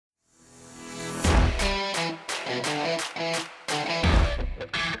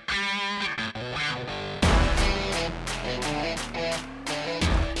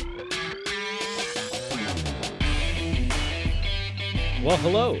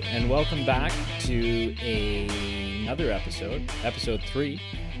Hello, and welcome back to another episode 3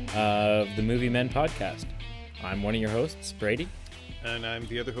 of the Movie Men podcast. I'm one of your hosts, Brady. And I'm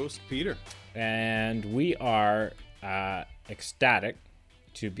the other host, Peter. And we are ecstatic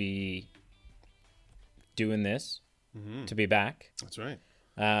to be doing this, to be back. That's right.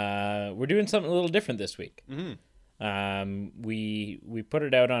 We're doing something a little different this week. We put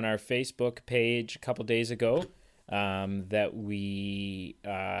it out on our Facebook page a couple days ago. That we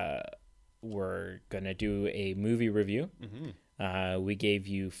were going to do a movie review. We gave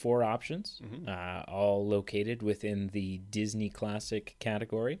you 4 options, all located within the Disney Classic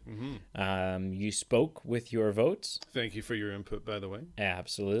category. You spoke with your votes. Thank you for your input, by the way.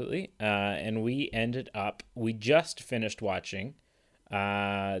 Absolutely. And we just finished watching the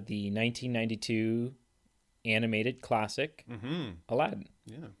 1992 animated classic, Aladdin.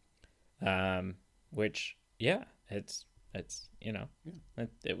 Yeah. Which... yeah, it's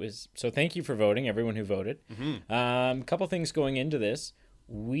it was. So thank you for voting, everyone who voted. Couple things going into this.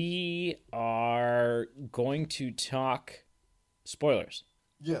 We are going to talk spoilers.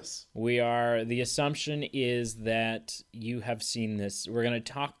 Yes. The assumption is that you have seen this. We're going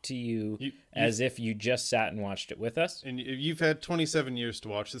to talk to you as if you just sat and watched it with us. And you've had 27 years to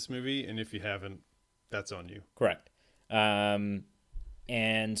watch this movie, and if you haven't, that's on you. Correct. And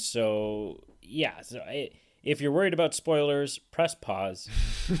so, yeah, if you're worried about spoilers, press pause,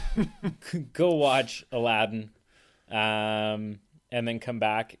 go watch Aladdin, and then come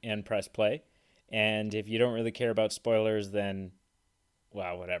back and press play. And if you don't really care about spoilers, then,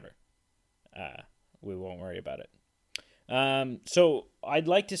 well, whatever. We won't worry about it. So I'd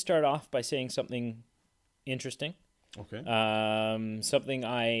like to start off by saying something interesting. Okay. Something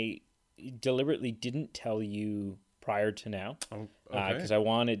I deliberately didn't tell you prior to now, because I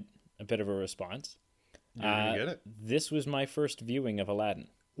wanted a bit of a response. You're gonna get it. This was my first viewing of Aladdin.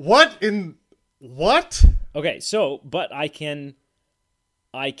 What? Okay, so but I can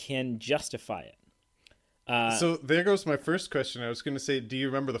justify it. So there goes my first question. I was going to say, do you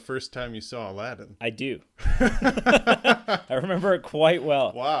remember the first time you saw Aladdin? I do. I remember it quite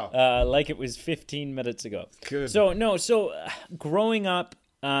well. Wow. Like it was 15 minutes ago. Good. So growing up,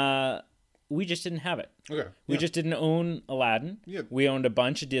 we just didn't have it. Okay. We just didn't own Aladdin. Yeah. We owned a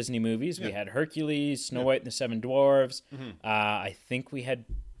bunch of Disney movies. We had Hercules, Snow White and the Seven Dwarfs. I think we had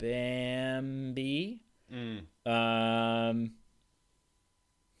Bambi. We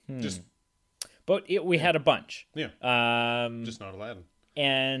had a bunch. Yeah. Just not Aladdin.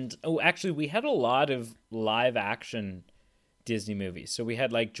 And actually, we had a lot of live action Disney movies. So we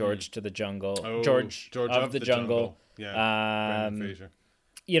had like George to the Jungle, George of the Jungle. Yeah. Brandon Fraser.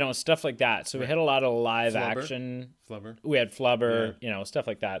 Stuff like that. So we had a lot of live action. Flubber. We had Flubber, stuff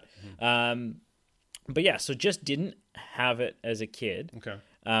like that. But yeah, so just didn't have it as a kid. Okay.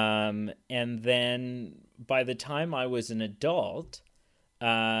 And then by the time I was an adult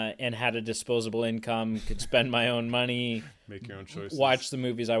and had a disposable income, could spend my own money, make your own choices, watch the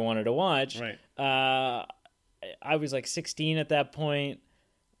movies I wanted to watch. Right. I was like 16 at that point.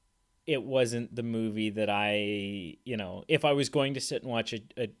 It wasn't the movie that if I was going to sit and watch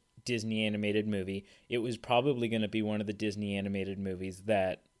a Disney animated movie, it was probably going to be one of the Disney animated movies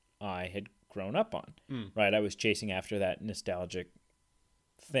that I had grown up on, right? I was chasing after that nostalgic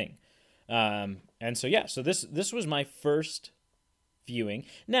thing. And so, yeah, so this was my first viewing.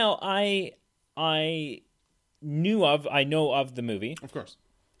 Now, I know of the movie. Of course.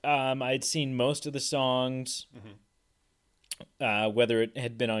 I'd seen most of the songs. Whether it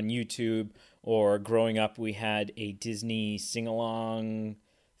had been on YouTube or growing up, we had a Disney sing-along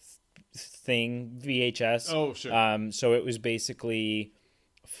thing, VHS. Oh, sure. So it was basically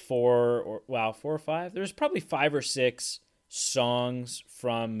 4 or 5. There's probably 5 or 6 songs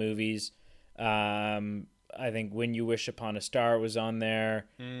from movies. I think When You Wish Upon a Star was on there.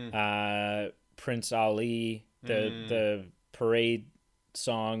 Prince Ali, the parade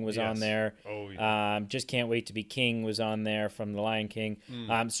song was on there. Oh, yeah. Just Can't Wait to Be King was on there from The Lion King.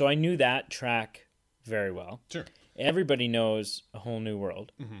 So I knew that track very well. Sure. Everybody knows A Whole New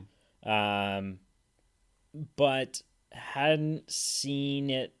World. But hadn't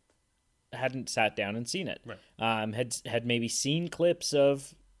sat down and seen it. Right. Had maybe seen clips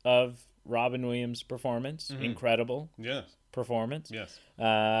of Robin Williams' performance. Incredible. Yes. Performance. Yes.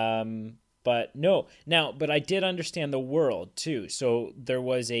 But no. Now, but I did understand the world too. So there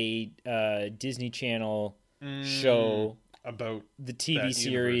was a Disney Channel show about the TV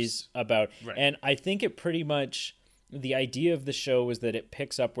series about, and I think it pretty much, the idea of the show was that it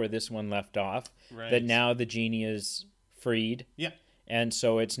picks up where this one left off. Right. That now the genie is freed. Yeah. And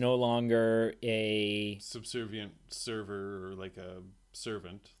so it's no longer a subservient server or like a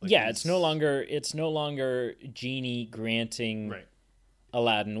servant. It's no longer Genie granting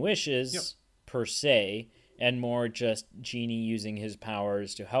Aladdin wishes per se, and more just Genie using his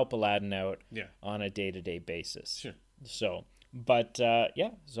powers to help Aladdin out on a day-to-day basis. Sure. So, but so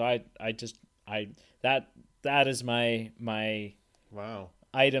that is my wow.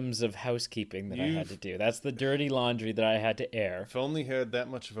 items of housekeeping that I had to do. That's the dirty laundry that I had to air. If only he had that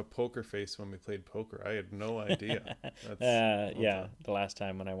much of a poker face when we played poker. I had no idea. The last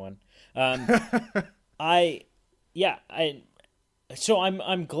time when I won. So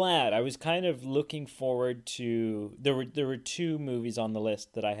I'm glad. I was kind of looking forward to there were two movies on the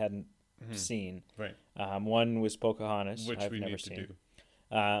list that I hadn't seen. Right. One was Pocahontas, which I've we never need seen. to do.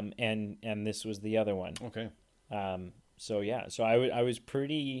 And this was the other one. Okay. So I was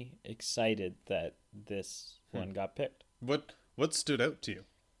pretty excited that this one got picked. What stood out to you?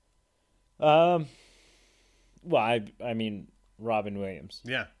 Well, I mean Robin Williams.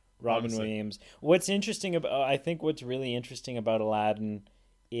 Yeah. Robin Williams. What's really interesting about Aladdin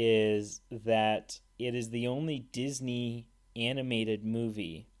is that it is the only Disney animated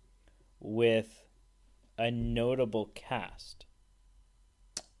movie with a notable cast.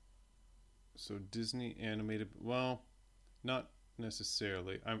 So Disney animated, well, not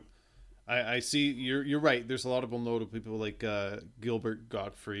necessarily. I see you're right. There's a lot of notable people like Gilbert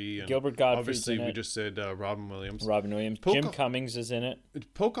Gottfried. And obviously we just said Robin Williams. Jim Cummings is in it.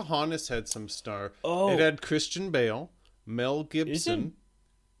 Pocahontas had some star. It had Christian Bale, Mel Gibson.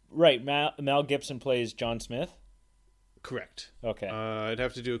 Right, Mel Gibson plays John Smith. Correct. Okay. I'd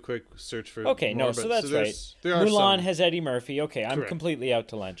have to do a quick search for. Okay, more, so that's right. Mulan has Eddie Murphy. Okay, I'm completely out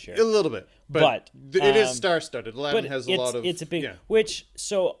to lunch here. A little bit, but it is star-studded. Aladdin has a lot of. It's a big,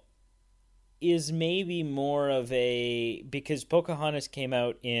 is maybe more of a, because Pocahontas came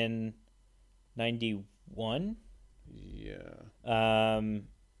out in 91. Yeah.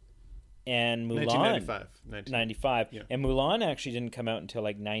 And Mulan 1995. Yeah. And Mulan actually didn't come out until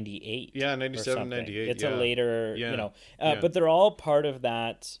like 98. Yeah, 97, 98. It's a later, but they're all part of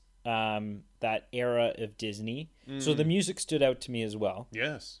that that era of Disney. So the music stood out to me as well.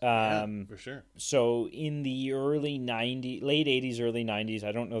 Yes. For sure. So in the late 80s, early 90s,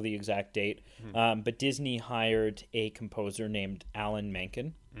 I don't know the exact date, but Disney hired a composer named Alan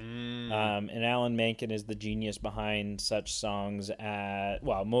Menken. And Alan Menken is the genius behind such songs as,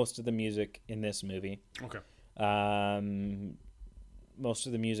 most of the music in this movie. Okay. Most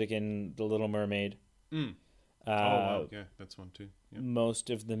of the music in The Little Mermaid. Yeah, that's one too. Yeah. Most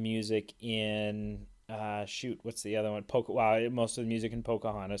of the music in what's the other one? Most of the music in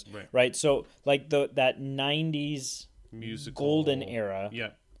Pocahontas. Right. So like that 90s musical golden era. Yeah,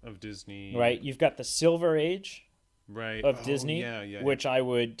 of Disney. Right. You've got the Silver Age. Right. Of Disney. Yeah. Which I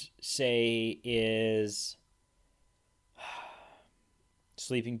would say is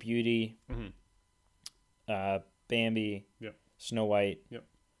Sleeping Beauty. Bambi. Yep. Snow White. Yep.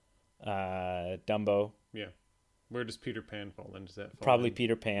 Dumbo. Yeah. Where does Peter Pan fall in? Does that fall Probably in?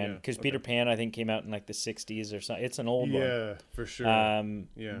 Peter Pan, because Peter Pan I think came out in like the 60s or something. It's an old one. Yeah, for sure.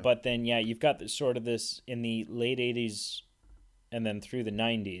 But then you've got this in the late 80s and then through the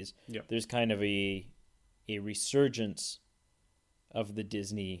 90s. Yep. There's kind of a resurgence of the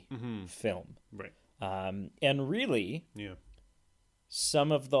Disney film. Right. And really,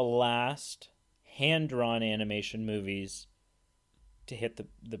 some of the last hand-drawn animation movies to hit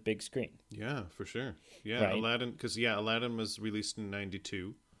the big screen. Yeah, for sure. Yeah, right? Aladdin was released in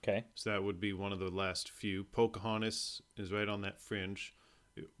 92. Okay. So that would be one of the last few. Pocahontas is right on that fringe.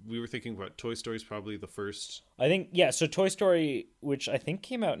 We were thinking about Toy Story is probably the first. I think, so Toy Story, which I think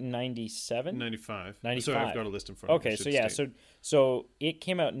came out in 97? 95. 95. Sorry, I've got a list in front of me. Okay, so it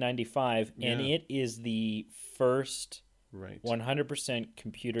came out in 95, and it is the first 100%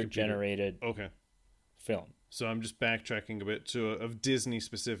 computer-generated film. So I'm just backtracking a bit of Disney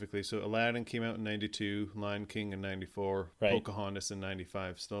specifically. So Aladdin came out in 92, Lion King in 94, Pocahontas in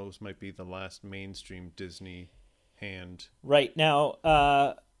 95. So those might be the last mainstream Disney hand. Right. Now,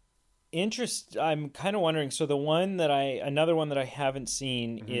 I'm kind of wondering, so another one that I haven't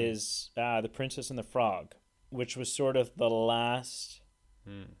seen is The Princess and the Frog, which was sort of the last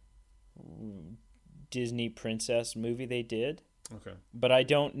Disney princess movie they did. Okay. But I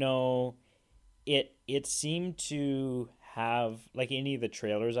don't know... It seemed to have, like any of the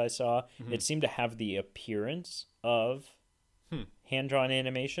trailers I saw, it seemed to have the appearance of hand-drawn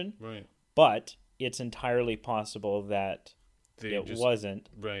animation. Right. But it's entirely possible that wasn't.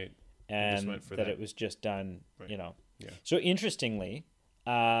 Right. And that it was just done, Yeah. So interestingly,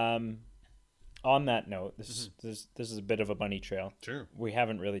 on that note, this is a bit of a bunny trail. Sure. We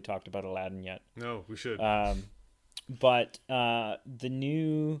haven't really talked about Aladdin yet. No, we should. But the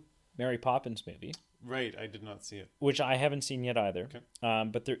new Mary Poppins movie, right? I did not see it, which I haven't seen yet either. Okay.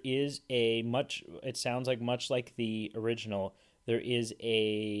 But there is it sounds like much like the original. There is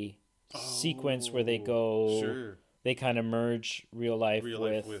a sequence where they go, sure. They kind of merge real life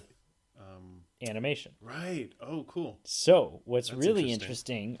with animation. Right. Oh, cool. So what's really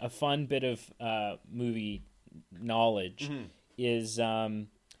interesting, a fun bit of movie knowledge, is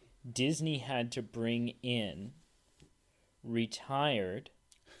Disney had to bring in retired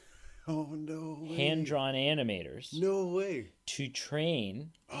hand-drawn animators. No way. To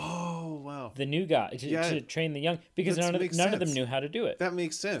train the new guy to train the young, because none of them knew how to do it. That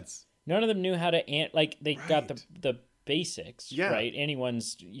makes sense. None of them knew how to they got the basics, right?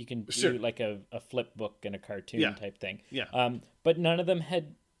 You can do like a flip book and a cartoon type thing. But none of them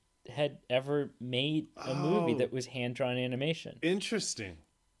had ever made a movie that was hand-drawn animation. Interesting.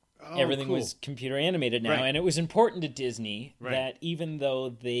 Everything was computer animated now, and it was important to Disney that even though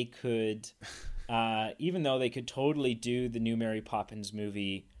they could totally do the new Mary Poppins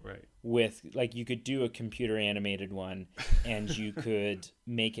movie with, like, you could do a computer animated one and you could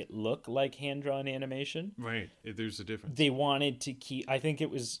make it look like hand-drawn animation. Right. There's a difference. They wanted to keep, I think there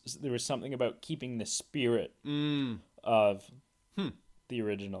was something about keeping the spirit of the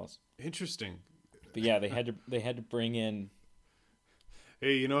originals. Interesting. But yeah, they had to bring in.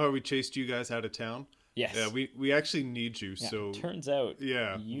 Hey, you know how we chased you guys out of town? Yes. Yeah, we actually need you. So it turns out,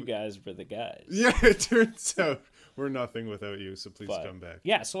 you guys were the guys. Yeah, it turns out we're nothing without you. So please come back.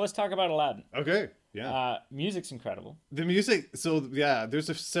 Yeah. So let's talk about Aladdin. Okay. Yeah. Music's incredible. The music. So yeah,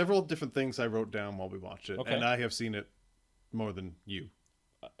 there's several different things I wrote down while we watched it, and I have seen it more than you,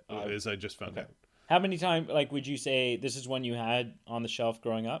 as I just found out. How many times? Like, would you say this is one you had on the shelf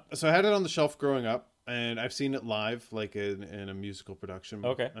growing up? So I had it on the shelf growing up. And I've seen it live, like in a musical production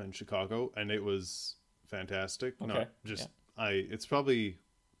in Chicago, and it was fantastic. Okay. Not just it's probably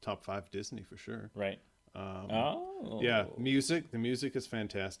top 5 Disney for sure. Right. Yeah, the music is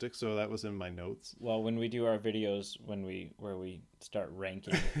fantastic. So that was in my notes. Well, when we do our videos, where we start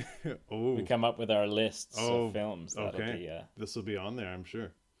ranking, we come up with our lists of films. This will be on there, I'm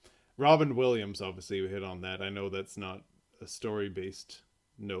sure. Robin Williams, obviously, we hit on that. I know that's not a story-based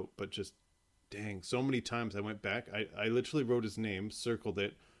note, but just. Dang, so many times I went back. I literally wrote his name, circled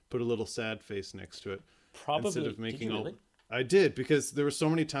it, put a little sad face next to it. Probably. Instead of making did you really? I did, because there were so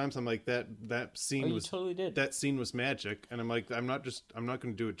many times I'm like, that scene was totally did. That scene was magic, and I'm like, I'm not going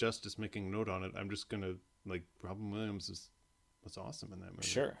to do it justice making a note on it. I'm just going to, like, Robin Williams was awesome in that movie.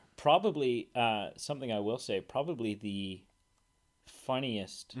 Sure. Probably something I will say, probably the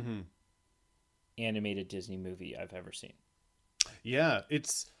funniest animated Disney movie I've ever seen. Yeah,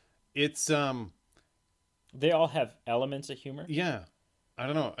 it's they all have elements of humor. Yeah, I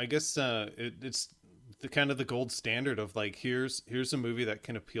don't know. I guess it's the kind of the gold standard of, like, here's a movie that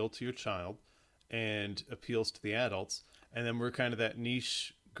can appeal to your child and appeals to the adults, and then we're kind of that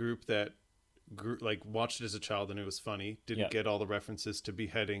niche group that like watched it as a child and it was funny, didn't get all the references to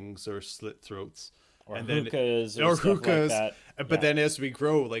beheadings or slit throats. Or hookahs or stuff like that. But then as we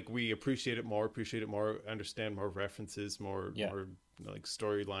grow, like, we appreciate it more, understand more references, more like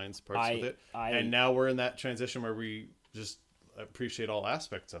storylines, parts with it. And now we're in that transition where we just appreciate all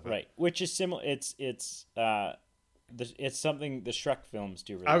aspects of it. Right. Which is similar. It's something the Shrek films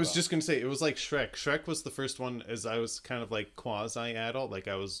do really I was just going to say, it was like Shrek. Shrek was the first one as I was kind of like quasi-adult. Like,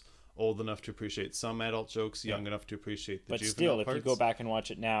 I was old enough to appreciate some adult jokes, young enough to appreciate the juvenile parts. But still, if you go back and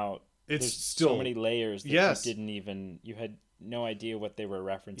watch it now, there's still so many layers that you had no idea what they were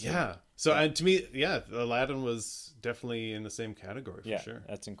referencing. Yeah. So and to me, Aladdin was definitely in the same category for sure.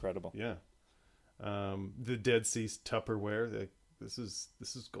 That's incredible. Yeah. The Dead Sea Tupperware, like, this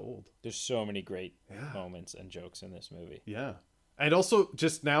is gold. There's so many great moments and jokes in this movie. Yeah. And also,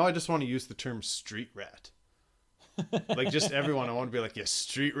 just now I just want to use the term street rat. Like, just everyone, I want to be like,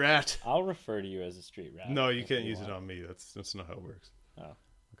 street rat. I'll refer to you as a street rat. No, you can't use it on me. That's not how it works. Oh.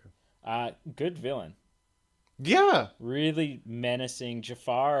 Good villain. Yeah. Really menacing.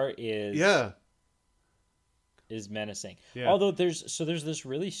 Jafar is menacing. Yeah. Although there's this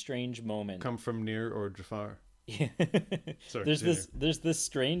really strange moment. Come from Near or Jafar? Sorry. There's this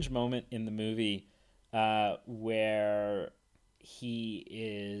strange moment in the movie where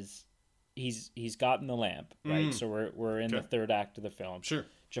he's gotten the lamp, right? So we're in the third act of the film. Sure.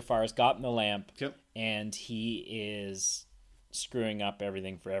 Jafar's gotten the lamp, and he is screwing up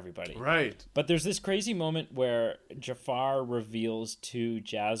everything for everybody. Right. But there's this crazy moment where Jafar reveals to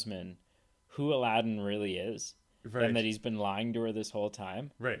Jasmine who Aladdin really is, and that he's been lying to her this whole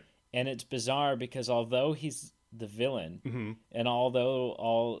time. Right. And it's bizarre because although he's the villain, and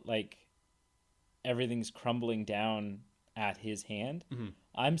although everything's crumbling down at his hand.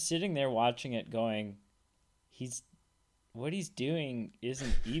 I'm sitting there watching it going, what he's doing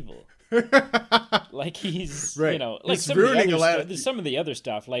isn't evil. Like he's, right. Like he's some of the other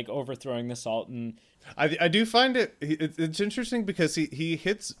stuff, like overthrowing the Sultan. I do find it's interesting because he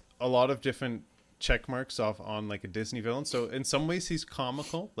hits a lot of different check marks off on like a Disney villain. So in some ways he's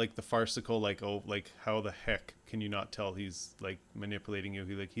comical, like the farcical, like, oh, like how the heck can you not tell he's like manipulating you?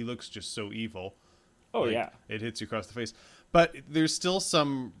 He looks just so evil. Oh, like, yeah. It hits you across the face. But there's still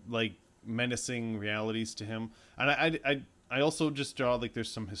some like menacing realities to him. And I also just draw like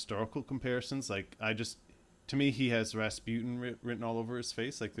there's some historical comparisons. Like to me, he has Rasputin written all over his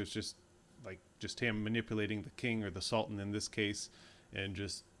face. Like there's just him manipulating the king or the Sultan in this case. And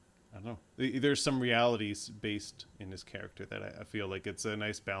just, I don't know. There's some realities based in his character that I feel like it's a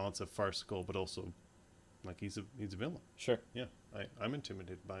nice balance of farcical, but also like he's a villain. Sure. Yeah. I'm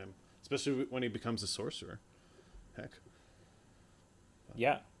intimidated by him, especially when he becomes a sorcerer. Heck.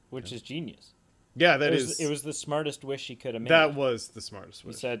 Yeah. Which is genius. Yeah, it was the smartest wish he could have made. That was the smartest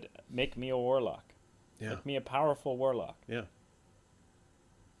wish. He said, make me a warlock. Yeah. Make me a powerful warlock. Yeah.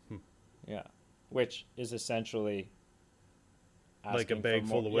 Yeah. Which is essentially like a bag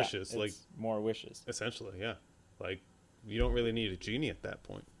full of wishes. Like more wishes. Essentially, yeah. Like you don't really need a genie at that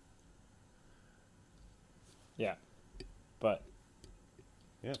point. Yeah. But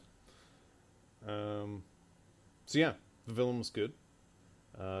yeah. So yeah, the villain was good.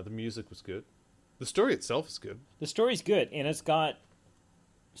 The music was good. The story itself is good. The story's good, and it's got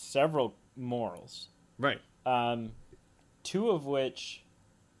several morals. Right. Two of which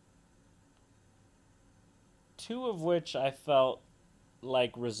I felt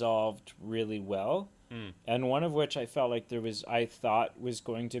like resolved really well. And one of which I felt like I thought was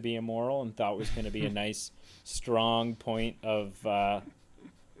going to be immoral and thought was going to be a nice, strong point of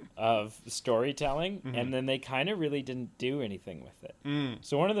storytelling, and then they kind of really didn't do anything with it.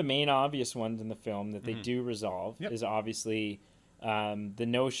 So one of the main obvious ones in the film that they do resolve is obviously the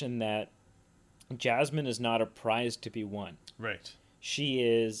notion that Jasmine is not a prize to be won. Right. She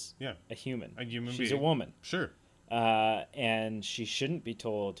is a human. She's a woman. Sure. And she shouldn't be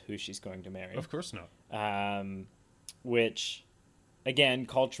told who she's going to marry. Of course not. Which, again,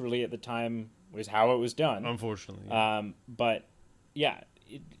 culturally at the time was how it was done. Unfortunately. Yeah. But yeah,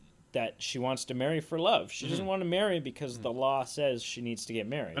 that she wants to marry for love. She doesn't want to marry because the law says she needs to get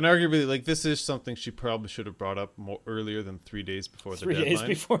married. And arguably, like, this is something she probably should have brought up more earlier than 3 days before the deadline. 3 days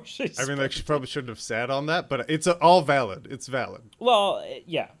before she's I mean, like, she probably shouldn't have sat on that, but it's all valid. It's valid. Well,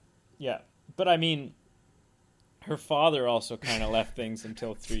 yeah. But I mean, her father also kind of left things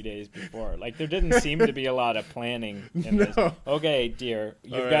until 3 days before. Like, there didn't seem to be a lot of planning in this. Okay, dear,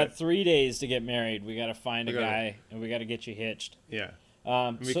 you've got 3 days to get married. We got to find a guy, and we got to get you hitched. Yeah.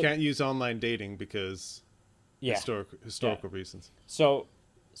 We can't use online dating because historical reasons. So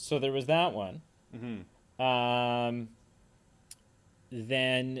there was that one.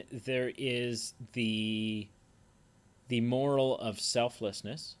 Then there is the moral of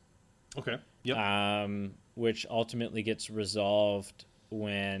selflessness. Okay. Yep. Which ultimately gets resolved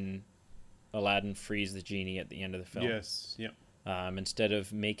when Aladdin frees the genie at the end of the film. Yes. Yep. Instead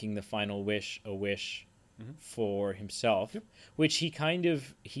of making the final wish a wish for himself, which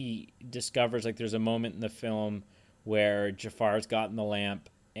he discovers, like, there's a moment in the film where Jafar's gotten the lamp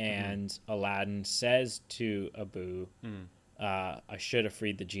and Aladdin says to Abu, I should have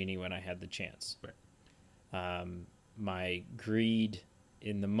freed the genie when I had the chance. Right. My greed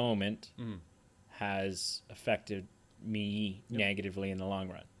in the moment has affected me negatively in the long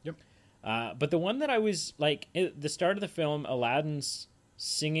run. Yep. But the one that I was like, at the start of the film, Aladdin's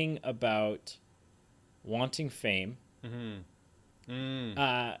singing about wanting fame,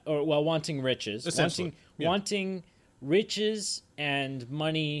 wanting riches, wanting riches and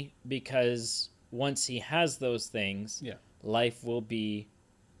money, because once he has those things, life will be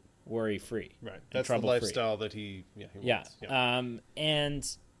worry free. Right, that's the lifestyle that he wants.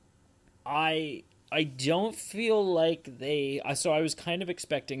 And I don't feel like so I was kind of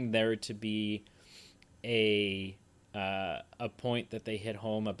expecting there to be a point that they hit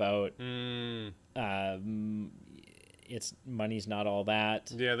home about it's money's not all that.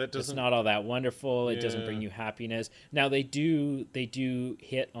 Yeah, that doesn't. It's not all that wonderful. It doesn't bring you happiness. Now they do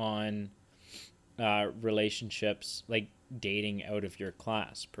hit on relationships, like dating out of your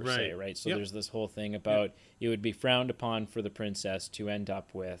class per se, right? So there's this whole thing about it would be frowned upon for the princess to end up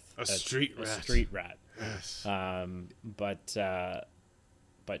with a street rat. Yes.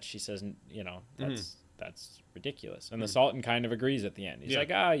 But she says, that's ridiculous. And the Sultan kind of agrees at the end. He's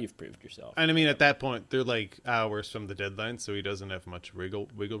like, you've proved yourself. And I mean, at that point, they're like hours from the deadline, so he doesn't have much wiggle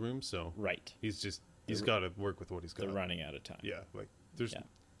room. So he's got to work with what he's got. They're running out of time. Yeah, like it's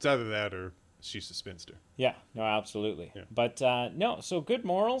either that or she's a spinster. Yeah, no, absolutely. Yeah. But no, so good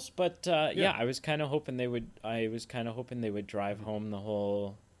morals. But I was kind of hoping they would. I was kind of hoping they would drive home the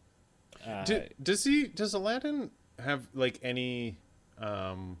whole. Does Aladdin have like any?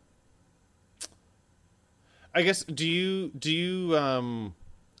 I guess do you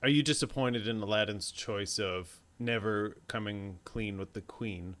are you disappointed in Aladdin's choice of never coming clean with the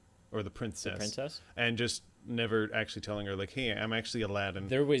queen or the princess, and just never actually telling her like, hey, I'm actually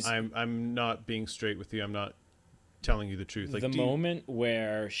Aladdin. I'm not being straight with you. I'm not telling you the truth. Like the moment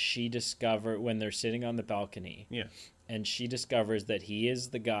where she when they're sitting on the balcony, and she discovers that he is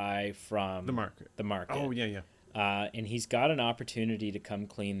the guy from the market. Oh yeah. And he's got an opportunity to come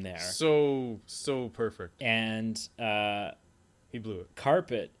clean there. So perfect. And he blew it.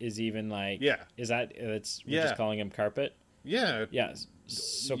 Carpet is even like, we're just calling him Carpet. Yeah. Yes.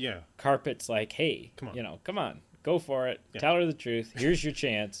 So Carpet's like, hey, come on, go for it. Yeah. Tell her the truth. Here's your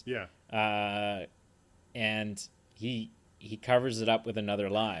chance. And he covers it up with another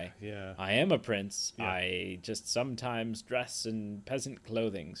lie. Yeah. I am a prince. Yeah. I just sometimes dress in peasant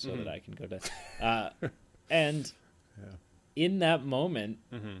clothing so that I can go to. And in that moment,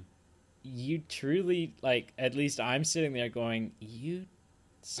 you truly, like, at least I'm sitting there going, you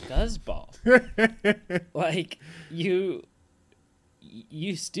scuzzball. Like, you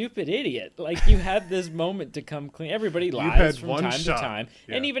stupid idiot. Like, you had this moment to come clean. Everybody lies from time to time.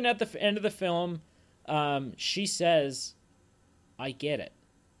 Yeah. And even at the end of the film, she says, I get it.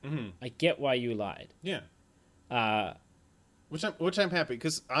 I get why you lied. Yeah. Which I'm happy,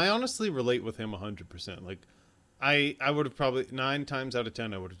 because I honestly relate with him 100%. Like, I would have probably 9 times out of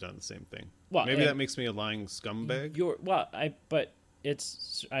 10 I would have done the same thing. Well, maybe that makes me a lying scumbag.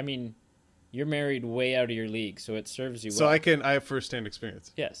 You're married way out of your league, so it serves you well. So I have first-hand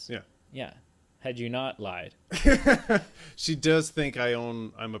experience. Yes. Yeah. Yeah. Had you not lied. She does think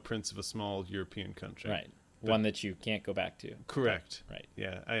I'm a prince of a small European country. Right. One that you can't go back to. Correct. Right.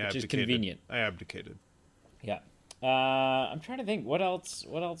 Yeah. I abdicated. Which is convenient. I abdicated. Yeah. I'm trying to think. What else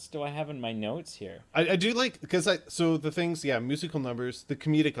do I have in my notes here? I do like, because the things, musical numbers, the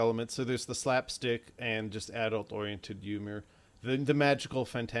comedic elements. So there's the slapstick and just adult-oriented humor, the magical,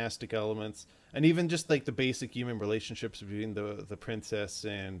 fantastic elements, and even just like the basic human relationships between the princess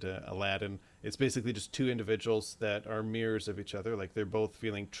and Aladdin. It's basically just two individuals that are mirrors of each other. Like, they're both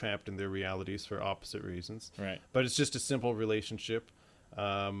feeling trapped in their realities for opposite reasons. Right. But it's just a simple relationship.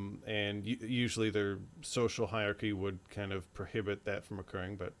 And usually their social hierarchy would kind of prohibit that from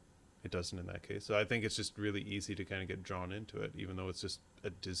occurring, but it doesn't in that case. So I think it's just really easy to kind of get drawn into it, even though it's just a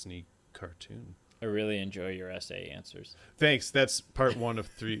Disney cartoon. I really enjoy your essay answers. Thanks. That's part 1 of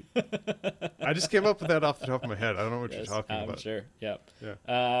 3. I just came up with that off the top of my head. I don't know what you're talking about. Sure. Yep.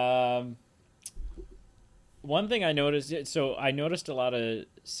 Yeah. One thing I noticed, I noticed a lot of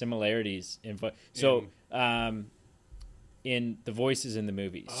similarities in in the voices in the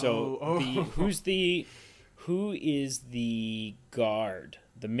movie. Who is the guard,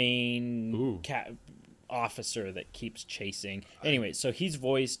 the main officer that keeps chasing? Anyway, so he's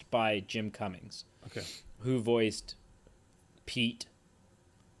voiced by Jim Cummings. Okay. Who voiced Pete,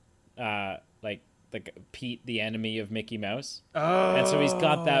 Pete, the enemy of Mickey Mouse. Oh. And so he's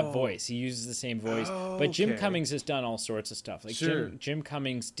got that voice. He uses the same voice. But Jim Cummings has done all sorts of stuff. Like, sure. Jim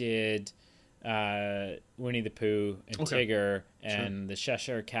Cummings did Winnie the Pooh and Tigger and the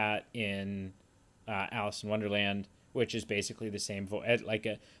Cheshire Cat in Alice in Wonderland, which is basically the same voice.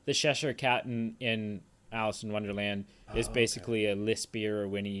 The Cheshire Cat in Alice in Wonderland is basically a lispier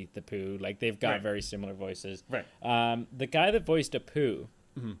Winnie the Pooh. Like, they've got very similar voices. Right. The guy that voiced Apu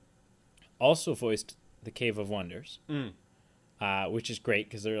also voiced the Cave of Wonders. Which is great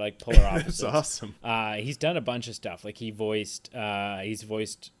because they're like polar opposites. That's awesome. He's done a bunch of stuff. Like, he's voiced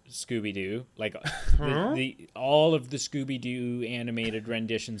Scooby-Doo. Like, all of the Scooby-Doo animated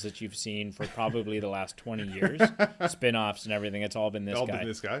renditions that you've seen for probably the last 20 years, spin-offs and everything. It's all been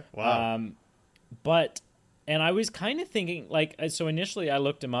this guy. Wow. And I was kind of thinking, like, so initially I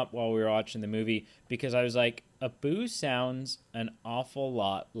looked him up while we were watching the movie because I was like, Apu sounds an awful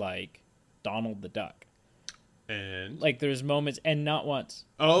lot like Donald the Duck. And like, there's moments, and not once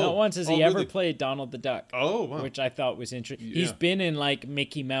has he ever played Donald the Duck. Oh, wow. Which I thought was interesting. Yeah. He's been in like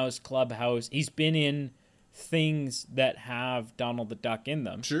Mickey Mouse Clubhouse. He's been in things that have Donald the Duck in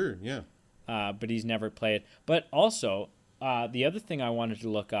them. Sure, yeah. But he's never played. But also, the other thing I wanted to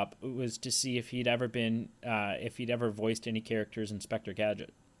look up was to see if he'd ever voiced any characters in Inspector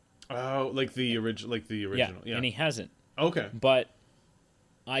Gadget. Oh, like the original, yeah. And he hasn't. Okay. But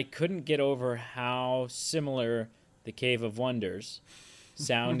I couldn't get over how similar the Cave of Wonders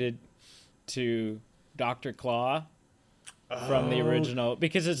sounded to Dr. Claw from the original,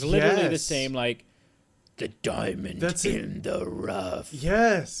 because it's literally the same, like, the diamond in the rough.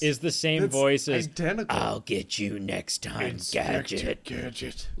 Yes. Is the same voice as identical. I'll get you next time, Inspector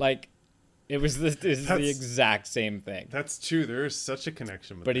Gadget. Like, it was the exact same thing. That's true. There is such a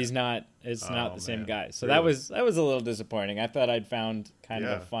connection with but that. he's not. It's not the same guy. So really? that was a little disappointing. I thought I'd found kind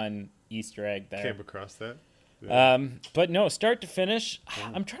of a fun Easter egg there. Came across that. Yeah. But no, start to finish,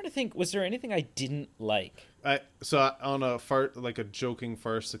 I'm trying to think. Was there anything I didn't like? On a joking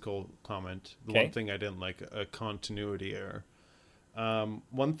farcical comment, the one thing I didn't like, a continuity error.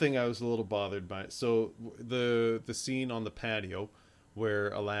 One thing I was a little bothered by. So the scene on the patio where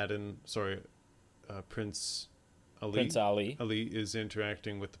Prince Ali is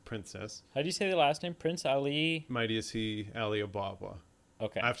interacting with the princess. How do you say the last name? Prince Ali? Mighty as he, Ali Ababa.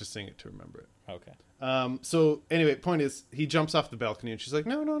 Okay. I have to sing it to remember it. Okay. So anyway, point is, he jumps off the balcony and she's like,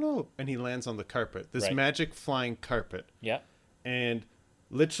 no. And he lands on the carpet. This magic flying carpet. Yeah. And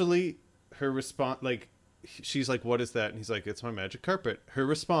literally her response, like, she's like, what is that? And he's like, it's my magic carpet. Her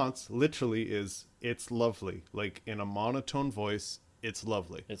response literally is, it's lovely. Like, in a monotone voice, it's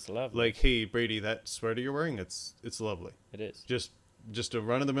lovely. It's lovely. Like, hey, Brady, that sweater you're wearing, it's lovely. It is. Just a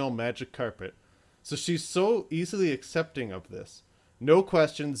run-of-the-mill magic carpet. So she's so easily accepting of this. No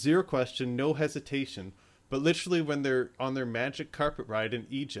question, zero question, no hesitation. But literally when they're on their magic carpet ride in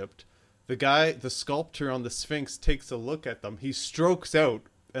Egypt, the sculptor on the Sphinx takes a look at them. He strokes out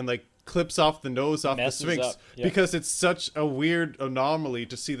and, like, clips off the nose off the Sphinx because it's such a weird anomaly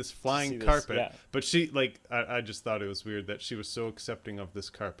to see this flying carpet. Yeah. But she, like, I just thought it was weird that she was so accepting of this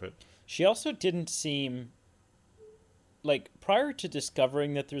carpet. She also didn't seem, like, prior to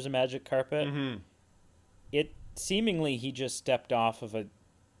discovering that there's a magic carpet, it seemingly he just stepped off of a,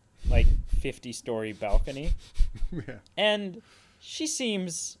 like, 50-story balcony. Yeah. And she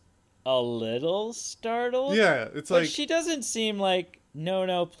seems a little startled. Yeah, it's like, she doesn't seem like,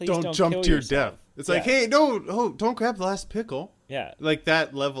 no, please don't jump kill to your yourself. death. It's like, hey, no, don't grab the last pickle. Yeah. Like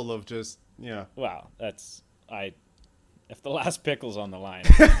that level of just, yeah. Wow, if the last pickle's on the line.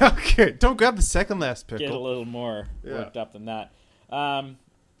 Okay, don't grab the second last pickle. Get a little more worked up than that.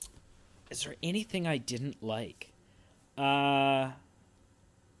 Is there anything I didn't like? I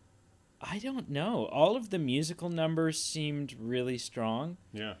don't know. All of the musical numbers seemed really strong.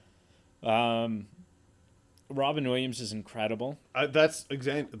 Yeah. Robin Williams is incredible. That's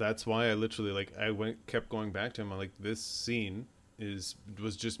why I literally, kept going back to him. I'm like, this scene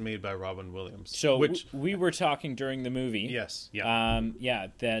was just made by Robin Williams. So we were talking during the movie. Yes. Yeah.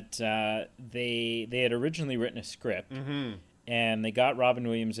 That they had originally written a script, and they got Robin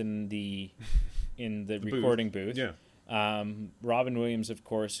Williams in the recording booth. Yeah. Robin Williams, of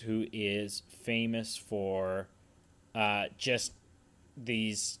course, who is famous for just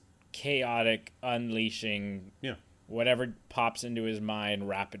these chaotic unleashing whatever pops into his mind,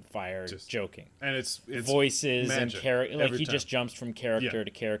 rapid fire, just joking, and it's voices and character, like he just jumps from character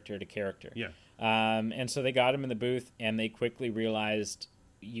to character to character. And so they got him in the booth, and they quickly realized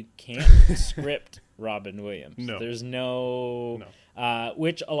you can't script Robin Williams. There's no.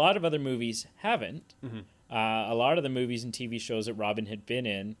 Which a lot of other movies haven't. A lot of the movies and TV shows that Robin had been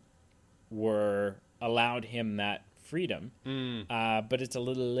in were allowed him that freedom, but it's a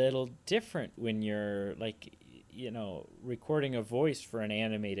little different when you're, like, recording a voice for an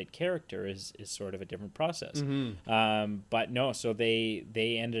animated character is sort of a different process. But no, so they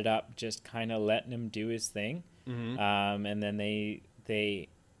ended up just kind of letting him do his thing, and then they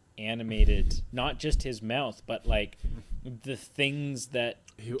animated not just his mouth, but like the things that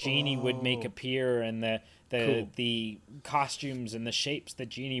Genie would make appear, and the costumes and the shapes that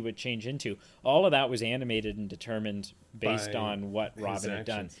Genie would change into. All of that was animated and determined based on what Robin had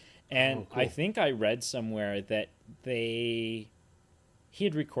done. And I think I read somewhere that he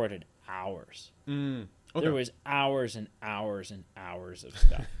had recorded hours. There was hours and hours and hours of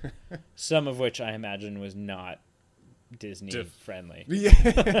stuff, some of which I imagine was not Disney friendly.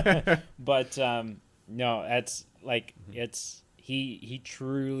 Yeah. But no, that's like he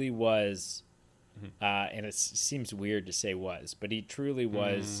truly was, and it seems weird to say was, but he truly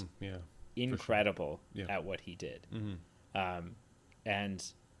was incredible at what he did.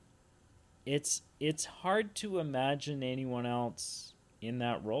 And it's hard to imagine anyone else in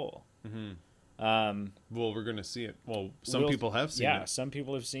that role. Well, we're gonna see it. Well, some people have seen it. Yeah, some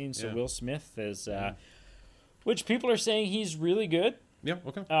people have seen. So Will Smith is, which people are saying he's really good. Yeah.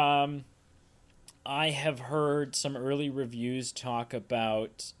 Okay. I have heard some early reviews talk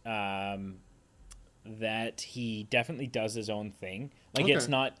about that he definitely does his own thing. Like it's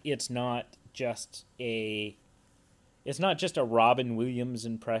not just a Robin Williams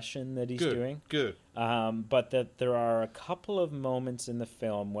impression that he's doing. Good. But that there are a couple of moments in the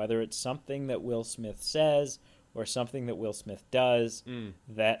film, whether it's something that Will Smith says or something that Will Smith does,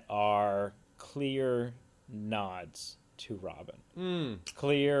 that are clear nods to Robin.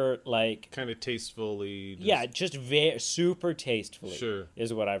 Clear, like... kind of tastefully. Yeah, just super tastefully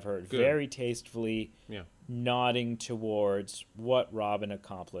is what I've heard. Good. Very tastefully nodding towards what Robin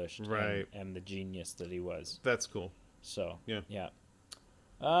accomplished and the genius that he was. That's cool. So, yeah.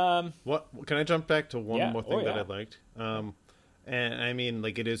 What can I jump back to one more thing that I liked? And I mean,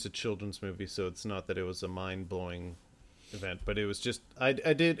 like, it is a children's movie, so it's not that it was a mind-blowing event, but it was just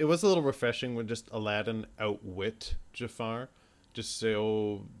it was a little refreshing when just Aladdin outwit Jafar, just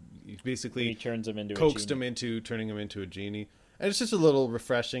so basically he turns him into coaxed him into turning him into a genie. And it's just a little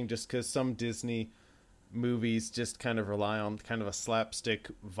refreshing, just because some Disney movies just kind of rely on kind of a slapstick,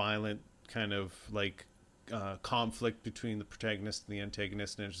 violent kind of like conflict between the protagonist and the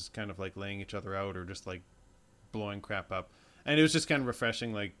antagonist, and it's just kind of like laying each other out or just like blowing crap up. And it was just kind of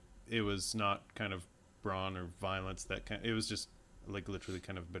refreshing, like it was not kind of brawn or violence, it was just like literally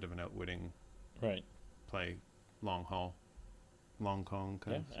kind of a bit of an outwitting play, Long Kong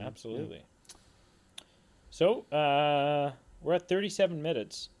kind of thing. Absolutely. So we're at 37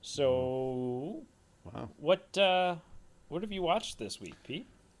 minutes, so wow, what have you watched this week, Pete?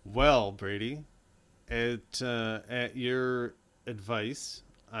 Well, Brady, at your advice,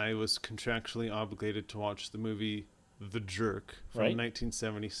 I was contractually obligated to watch the movie The Jerk from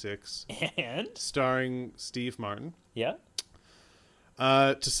 1976, and starring Steve Martin. Yeah.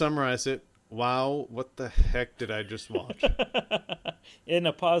 To summarize it, wow, what the heck did I just watch? In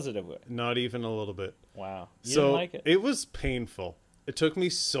a positive way. Not even a little bit. Wow. You didn't like it? It was painful. It took me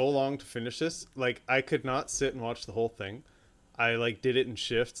so long to finish this. Like, I could not sit and watch the whole thing. I like did it in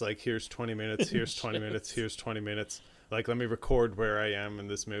shifts. Like, here's 20 minutes, here's 20 minutes, here's 20 minutes. Like, let me record where I am in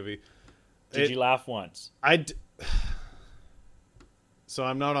this movie. Did you laugh once? So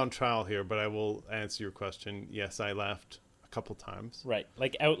I'm not on trial here, but I will answer your question. Yes, I laughed a couple times. Right,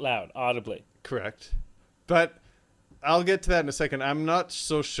 like out loud, audibly. Correct. But I'll get to that in a second. I'm not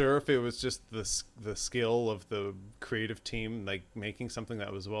so sure if it was just the skill of the creative team, like making something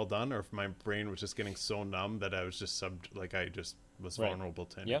that was well done, or if my brain was just getting so numb that I was just I just was vulnerable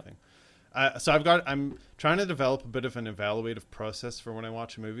to anything. So I'm trying to develop a bit of an evaluative process for when I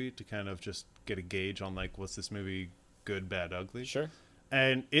watch a movie to kind of just get a gauge on like, was this movie good, bad, ugly? Sure.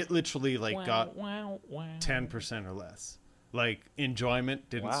 And it literally got 10% or less. Like, enjoyment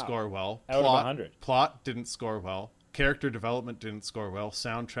didn't score well. Out of 100. Plot didn't score well. Character development didn't score well.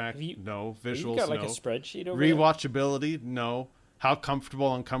 Soundtrack, no. Visuals, you got like no. a spreadsheet over Rewatchability, no. How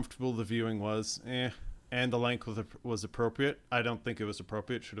uncomfortable the viewing was, And the length was appropriate. I don't think it was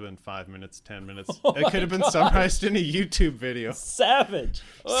appropriate. It should have been 5 minutes, 10 minutes. It could have been summarized in a YouTube video. Savage.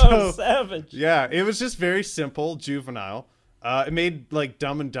 Oh, savage. Yeah, it was just very simple, juvenile. It made like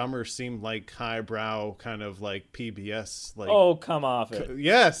Dumb and Dumber seem like highbrow kind of like PBS. Like, oh, come off it.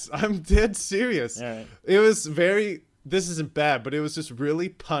 Yes, I'm dead serious. All right. It was this isn't bad, but it was just really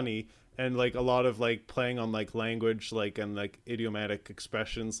punny and like a lot of like playing on like language, like and like idiomatic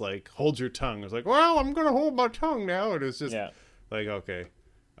expressions, like hold your tongue. I was like, well, I'm going to hold my tongue now. And it was just like, okay,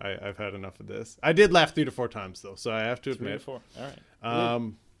 I've had enough of this. I did laugh 3 to 4 times though. So I have to admit. 3 to 4. All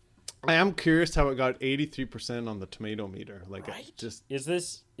right. I am curious how it got 83% on the tomato meter. Like, just is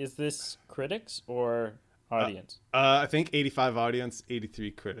this critics or audience? I think 85 audience, 83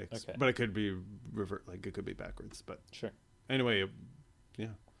 critics. Okay. But it could be it could be backwards. But sure. Anyway, yeah.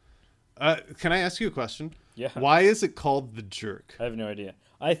 Can I ask you a question? Yeah. Why is it called The Jerk? I have no idea.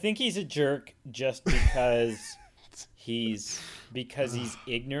 I think he's a jerk just because he's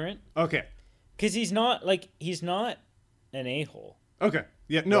ignorant. Okay. Because he's not an a-hole. Okay.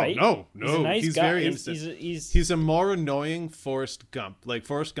 Yeah, no. He's a nice he's guy. very innocent. He's a more annoying Forrest Gump. Like,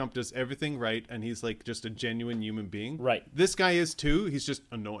 Forrest Gump does everything right, and he's, like, just a genuine human being. Right. This guy is, too. He's just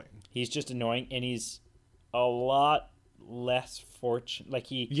annoying. He's just annoying, and he's a lot less fortunate. Like,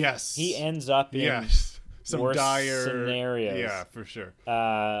 he ends up in some worse dire scenarios. Yeah, for sure.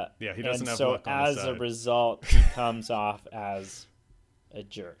 He doesn't have luck on his side. So, as a result, he comes off as a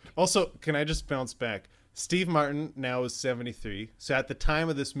jerk. Also, can I just bounce back? Steve Martin now is 73. So at the time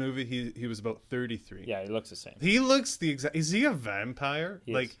of this movie, he was about 33. Yeah, he looks the same. He looks the exact... Is he a vampire?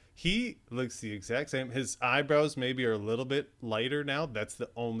 He he looks the exact same. His eyebrows maybe are a little bit lighter now. That's the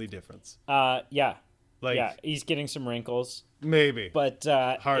only difference. Yeah. He's getting some wrinkles. Maybe. But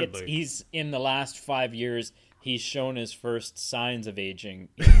hardly. He's in the last 5 years, he's shown his first signs of aging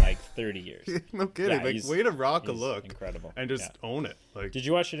in like 30 years. No kidding. Like, way to rock a look. Incredible. And just own it. Like, did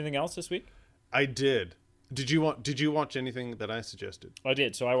you watch anything else this week? I did. Did you watch anything that I suggested? I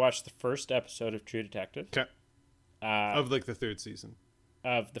did. So I watched the first episode of True Detective. Okay. Of like the third season.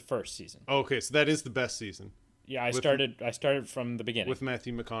 Of the first season. Okay, so that is the best season. Yeah, I started from the beginning with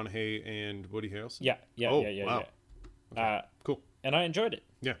Matthew McConaughey and Woody Harrelson. Yeah. Wow. Yeah. Okay. Cool. And I enjoyed it.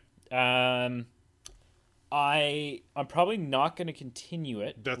 Yeah. I'm probably not going to continue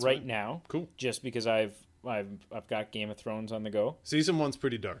it now. Cool. Just because I've got Game of Thrones on the go. Season 1's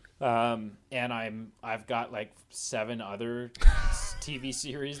pretty dark. And I've got like 7 other TV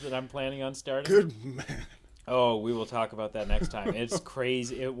series that I'm planning on starting. Good man. Oh, we will talk about that next time. It's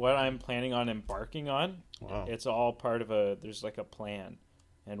crazy. What I'm planning on embarking on, it's all part of there's like a plan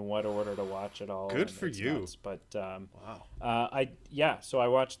and what order to watch it all. Good for you. Nuts. But, so I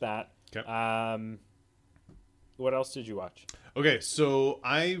watched that. Okay. What else did you watch? Okay, so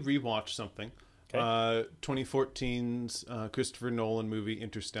I rewatched something. Okay. 2014's Christopher Nolan movie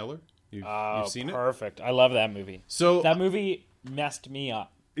Interstellar. You've seen it? Perfect. I love that movie. So that movie messed me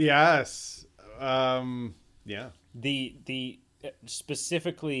up. Yes. Yeah. The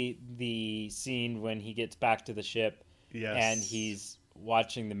specifically the scene when he gets back to the ship, yes, and he's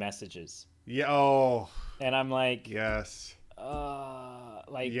watching the messages. Yeah. Oh. And I'm like, yes.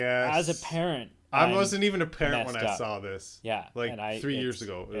 Yes. As a parent, I wasn't even a parent when I saw this. Yeah. Like 3 years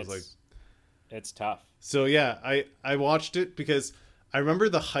ago, it was like, it's tough. So yeah, I watched it because I remember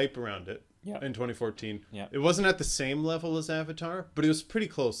the hype around it. Yeah. In 2014. Yeah. It wasn't at the same level as Avatar, but it was pretty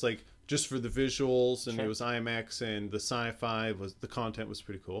close. Like, just for the visuals, and it was IMAX, and the sci-fi the content was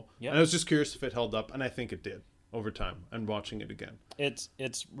pretty cool. Yeah. And I was just curious if it held up, and I think it did over time. And watching it again, it's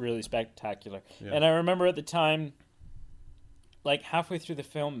really spectacular. Yeah. And I remember at the time, like halfway through the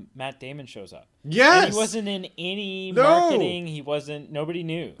film, Matt Damon shows up. Yes, and he wasn't in any marketing. He wasn't. Nobody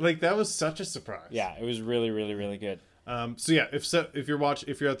knew. Like, that was such a surprise. Yeah, it was really, really, really good. So yeah, if you're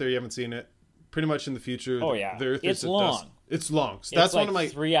out there, you haven't seen it, pretty much in the future. Oh yeah, the Earth it's long. Dust. It's long. So that's like one of my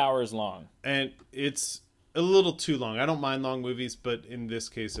 3 hours long, and it's a little too long. I don't mind long movies, but in this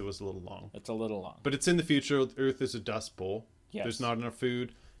case, it was a little long. It's a little long. But it's in the future. Earth is a dust bowl. Yes. There's not enough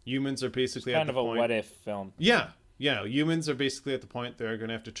food. Humans are basically kind of a what if film. Yeah. Humans are basically at the point they're going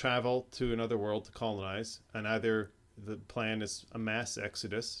to have to travel to another world to colonize, and either the plan is a mass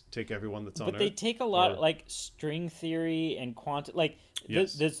exodus, take everyone that's on Earth. But they take a lot, like string theory and quantum. Like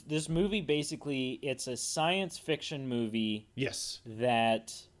yes. this movie, basically, it's a science fiction movie. Yes.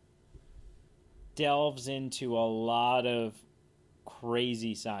 That delves into a lot of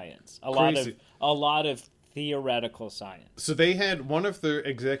crazy science, a lot of theoretical science. So they had one of their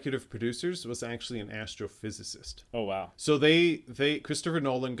executive producers was actually an astrophysicist. Oh wow. So Christopher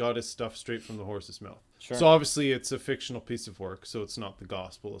Nolan got his stuff straight from the horse's mouth. Sure. So obviously it's a fictional piece of work, so it's not the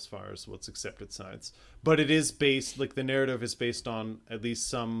gospel as far as what's accepted science. But it is based, like, the narrative is based on at least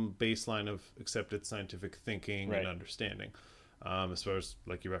some baseline of accepted scientific thinking and understanding. As far as,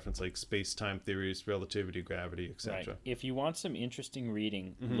 like you referenced, like space-time theories, relativity, gravity, etc. Right. If you want some interesting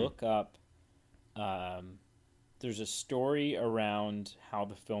reading, look up there's a story around how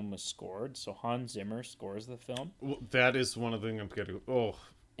the film was scored. So Hans Zimmer scores the film. Well, that is one of the things I'm getting. Oh,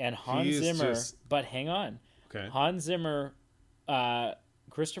 and Hans Zimmer. But hang on. Okay. Hans Zimmer.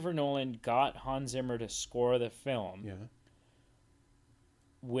 Christopher Nolan got Hans Zimmer to score the film. Yeah.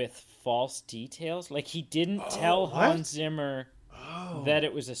 With false details. Like, he didn't tell Hans Zimmer that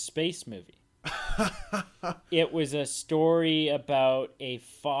it was a space movie. It was a story about a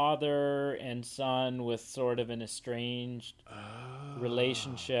father and son with sort of an estranged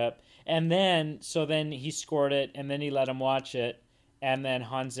relationship. And then he scored it, and then he let him watch it. And then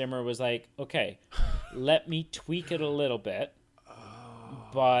Hans Zimmer was like, okay, let me tweak it a little bit.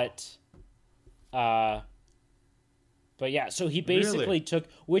 But yeah, so he basically took,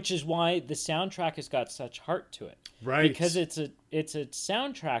 which is why the soundtrack has got such heart to it. Right. Because it's a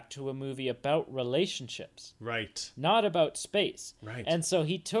soundtrack to a movie about relationships. Right. Not about space. Right. And so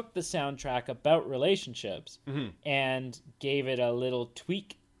he took the soundtrack about relationships and gave it a little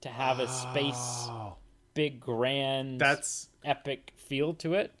tweak to have a space, big, grand, epic feel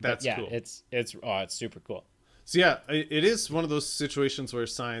to it. That's cool. It's super cool. So yeah, it is one of those situations where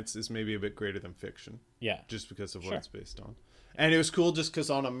science is maybe a bit greater than fiction. Yeah. Just because of what it's based on. And it was cool just because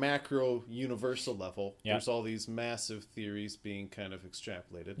on a macro universal level, there's all these massive theories being kind of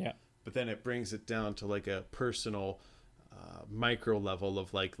extrapolated. Yeah. But then it brings it down to like a personal micro level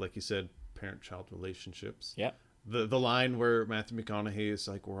of like you said, parent-child relationships. Yeah. The line where Matthew McConaughey is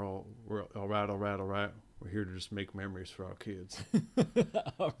like, we're all right. we're here to just make memories for our kids.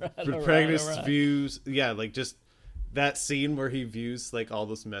 All right, The protagonist views, like just that scene where he views like all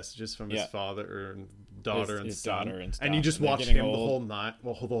those messages from his father or daughter and son, and you just watch him the whole night,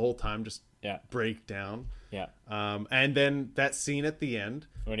 the whole time, just break down. Yeah. And then that scene at the end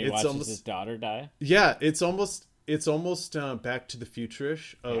when he watches his daughter die. Yeah, it's almost Back to the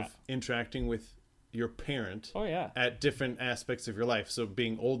Future-ish of interacting with your parent. Oh yeah. At different aspects of your life, so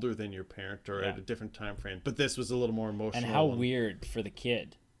being older than your parent or at a different time frame. But this was a little more emotional. And how weird for the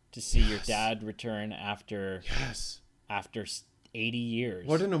kid to see your dad return after 80 years.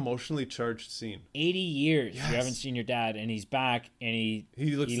 What an emotionally charged scene. 80 years you haven't seen your dad, and he's back, and he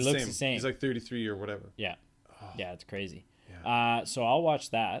looks the same. He's like 33 or whatever. Yeah. Yeah, it's crazy. Yeah. So I'll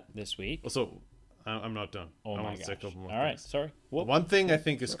watch that this week. So I'm not done. Oh my gosh. All right, sorry. Whoop. One thing I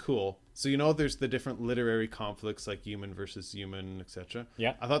think is cool. So there's the different literary conflicts like human versus human, etc.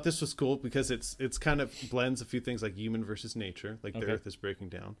 Yeah. I thought this was cool because it's kind of blends a few things like human versus nature, like the earth is breaking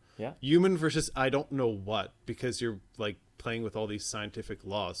down. Yeah. Human versus I don't know what, because you're like playing with all these scientific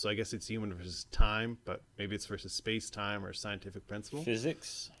laws. So I guess it's human versus time, but maybe it's versus space-time or scientific principle.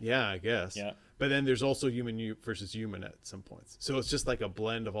 Physics. Yeah, I guess. Yeah. But then there's also human versus human at some points. So it's just like a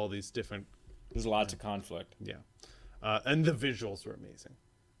blend of all these different. There's lots of conflict. Yeah. And the visuals were amazing.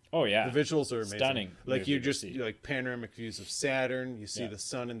 Oh yeah, the visuals are amazing. Stunning. Like you like panoramic views of Saturn. You see the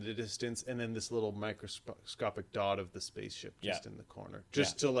sun in the distance, and then this little microscopic dot of the spaceship just in the corner,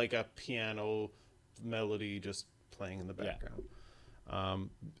 just to like a piano melody just playing in the background.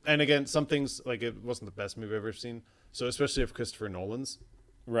 And again, some things like it wasn't the best movie I've ever seen. So especially of Christopher Nolan's,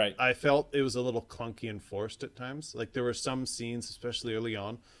 right? I felt it was a little clunky and forced at times. Like there were some scenes, especially early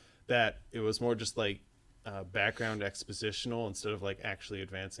on, that it was more just like background expositional instead of like actually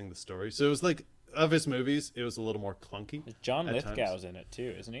advancing the story. So it was like, of his movies, it was a little more clunky. John Lithgow's in it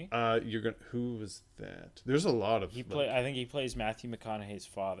too, isn't he? Who was that? There's a lot of. I think he plays Matthew McConaughey's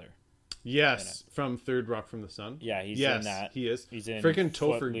father. Yes, from Third Rock from the Sun. Yeah, he's in that. He is. He's in freaking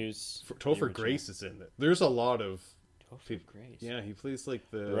Topher Grace is in it. There's a lot of Topher Grace. Yeah, he plays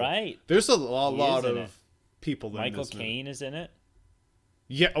like the right. There's a lot of people. Michael Caine is in it.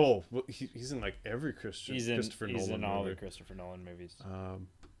 Yeah. Oh, well, he's in like every Christopher Nolan. He's in all movie. the Christopher Nolan movies.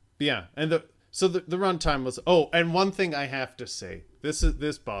 Yeah, and the runtime was. Oh, and one thing I have to say,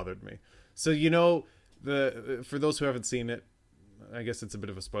 this bothered me. So for those who haven't seen it, I guess it's a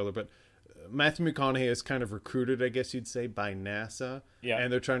bit of a spoiler, but Matthew McConaughey is kind of recruited, I guess you'd say, by NASA. Yeah.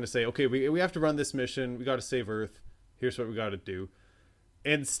 And they're trying to say, okay, we have to run this mission. We got to save Earth. Here's what we got to do.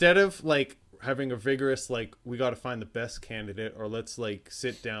 Instead of like having a vigorous like we got to find the best candidate, or let's like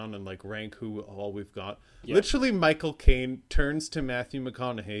sit down and like rank who all we've got. Yep. Literally, Michael Caine turns to Matthew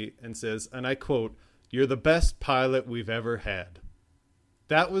McConaughey and says, and I quote, "You're the best pilot we've ever had."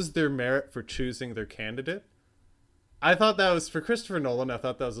 That was their merit for choosing their candidate. I thought that was, for Christopher Nolan, I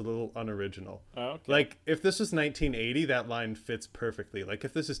thought that was a little unoriginal. Oh, okay. Like, if this was 1980, that line fits perfectly. Like,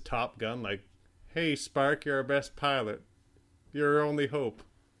 if this is Top Gun, like, "Hey, Spark, you're our best pilot. You're our only hope."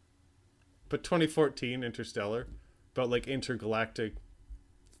 But 2014, Interstellar, about, like, intergalactic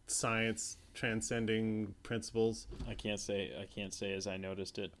science transcending principles. I can't say as I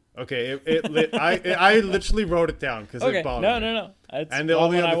noticed it. Okay, I literally wrote it down because it bothered me. No. And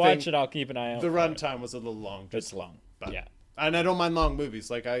when I watch it, I'll keep an eye out. The runtime was a little long. It's long, but yeah. And I don't mind long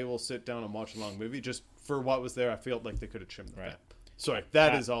movies. Like, I will sit down and watch a long movie. Just for what was there, I felt like they could have trimmed the fat. Sorry,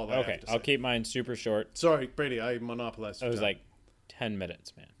 that is all that I have to say. I'll keep mine super short. Sorry, Brady, I monopolized. It was like 10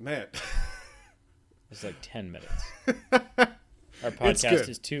 minutes, man. It's like 10 minutes. Our podcast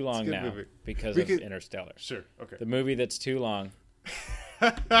is too long now because of Interstellar. Sure, okay. The movie that's too long.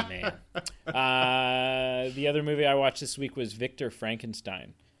 Man. The other movie I watched this week was Victor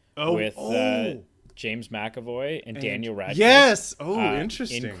Frankenstein with James McAvoy and Daniel Radcliffe. Yes.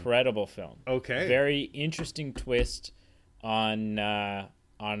 Interesting. Incredible film. Okay. Very interesting twist on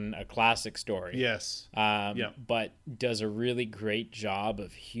a classic story. Yes. But does a really great job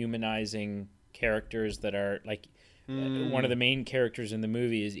of humanizing characters that are like one of the main characters in the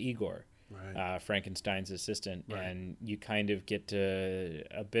movie is Igor. Right. Frankenstein's assistant, and you kind of get to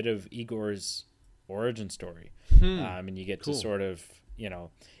a bit of Igor's origin story, and you get to sort of,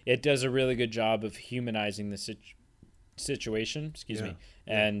 it does a really good job of humanizing the situation. Excuse me,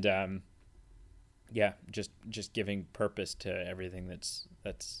 and just giving purpose to everything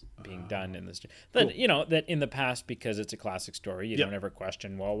that's being done in this. But that in the past, because it's a classic story, you don't ever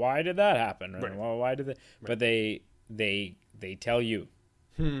question, well, why did that happen? Right. Well, why did they? Right. But they tell you.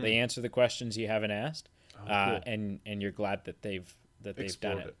 They answer the questions you haven't asked, and you're glad that they've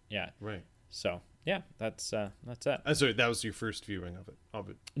done it. Yeah, right. So yeah, that's it. Sorry, that was your first viewing of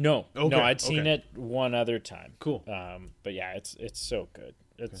it. No, okay. No, I'd seen it one other time. Cool. But yeah, it's so good.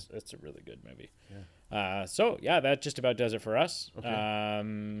 It's a really good movie. Yeah. So yeah, that just about does it for us.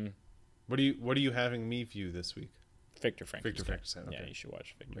 Okay. What are you having me view this week? Victor Frankenstein. Okay. Yeah, you should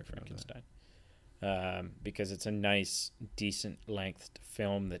watch Victor Frankenstein. Because it's a nice, decent length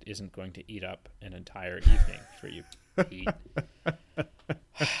film that isn't going to eat up an entire evening for you, Pete.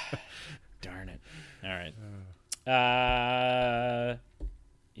 Darn it. All right.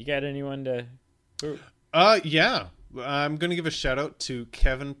 You got anyone to... Yeah. I'm going to give a shout out to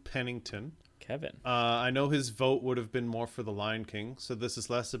Kevin Pennington. Kevin. I know his vote would have been more for The Lion King, so this is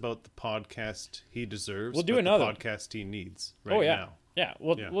less about the podcast he deserves. We'll do another the podcast he needs now. Yeah,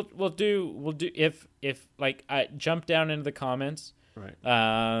 we'll do if like I jump down into the comments. Right.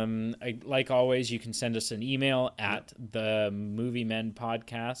 Like always, you can send us an email at the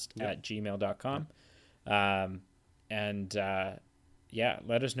moviemenpodcast at gmail.com.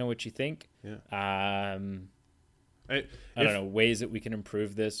 Let us know what you think. Yeah. I don't know, ways that we can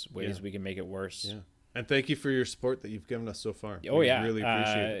improve this, ways we can make it worse. Yeah. And thank you for your support that you've given us so far. We really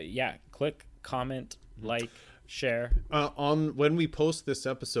appreciate it. Yeah. Click, comment, like, share. On when we post this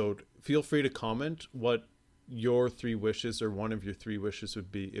episode, feel free to comment what your 3 wishes or one of your 3 wishes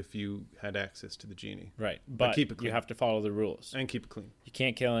would be if you had access to the genie. Right. But keep it clean. You have to follow the rules. And keep it clean. You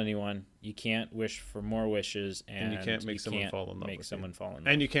can't kill anyone. You can't wish for more wishes. And you can't make someone fall in love with you.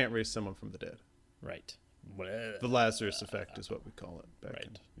 And you can't raise someone from the dead. Right. The Lazarus effect is what we call it.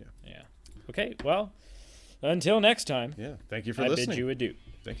 Right. Yeah. Okay. Well, until next time. Yeah. Thank you for listening. I bid you adieu.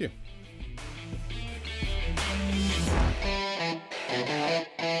 Thank you.